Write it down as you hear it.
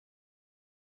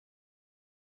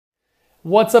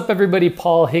What's up, everybody?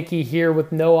 Paul Hickey here with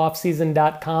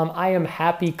NoOffSeason.com. I am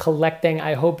happy collecting.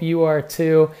 I hope you are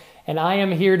too. And I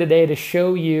am here today to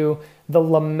show you the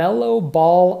LaMelo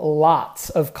Ball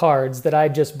lots of cards that I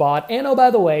just bought. And oh,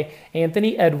 by the way,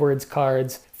 Anthony Edwards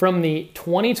cards from the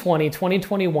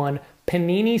 2020-2021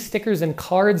 Panini Stickers and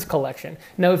Cards collection.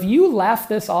 Now, if you laugh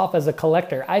this off as a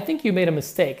collector, I think you made a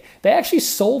mistake. They actually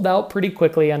sold out pretty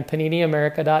quickly on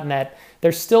PaniniAmerica.net.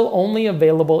 They're still only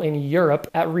available in Europe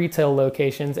at retail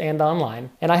locations and online.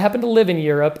 And I happen to live in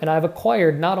Europe, and I've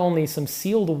acquired not only some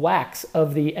sealed wax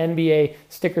of the NBA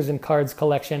Stickers and Cards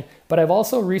collection, but I've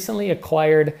also recently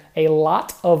acquired a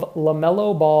lot of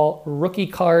LaMelo Ball rookie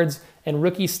cards and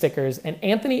rookie stickers, and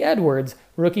Anthony Edwards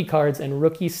rookie cards and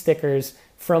rookie stickers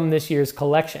from this year's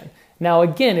collection. Now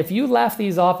again, if you laugh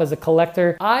these off as a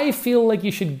collector, I feel like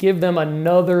you should give them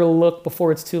another look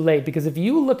before it's too late, because if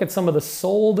you look at some of the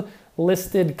sold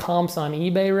listed comps on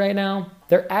eBay right now,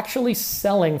 they're actually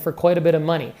selling for quite a bit of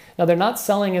money. Now they're not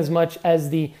selling as much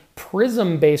as the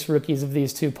Prism-based rookies of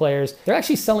these two players. They're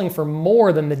actually selling for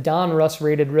more than the Don Russ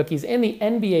rated rookies and the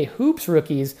NBA Hoops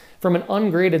rookies from an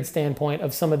ungraded standpoint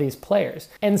of some of these players.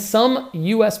 And some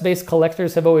US-based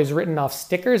collectors have always written off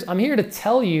stickers. I'm here to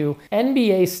tell you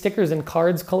NBA Stickers and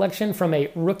Cards collection from a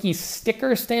rookie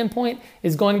sticker standpoint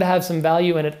is going to have some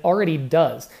value, and it already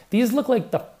does. These look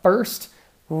like the first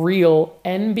real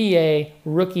NBA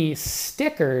rookie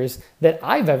stickers that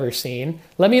I've ever seen.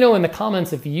 Let me know in the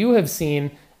comments if you have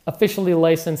seen officially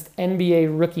licensed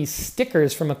NBA rookie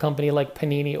stickers from a company like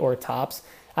Panini or Topps.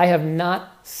 I have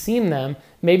not seen them.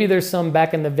 Maybe there's some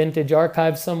back in the vintage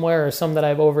archive somewhere, or some that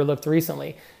I've overlooked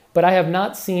recently, but I have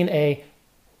not seen a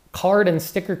card and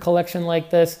sticker collection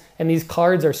like this, and these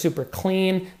cards are super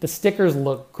clean. The stickers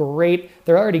look great.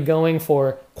 They're already going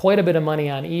for quite a bit of money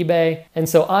on eBay, and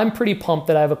so I'm pretty pumped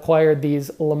that I've acquired these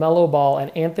LaMelo Ball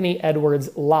and Anthony Edwards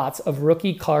lots of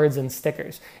rookie cards and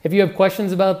stickers. If you have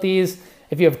questions about these,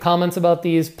 if you have comments about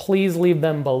these, please leave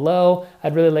them below.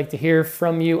 I'd really like to hear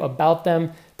from you about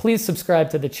them. Please subscribe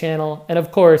to the channel, and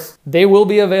of course, they will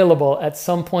be available at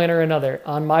some point or another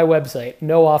on my website,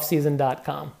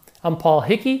 NoOffSeason.com. I'm Paul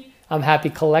Hickey. I'm happy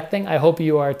collecting. I hope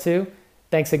you are too.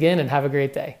 Thanks again, and have a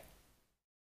great day.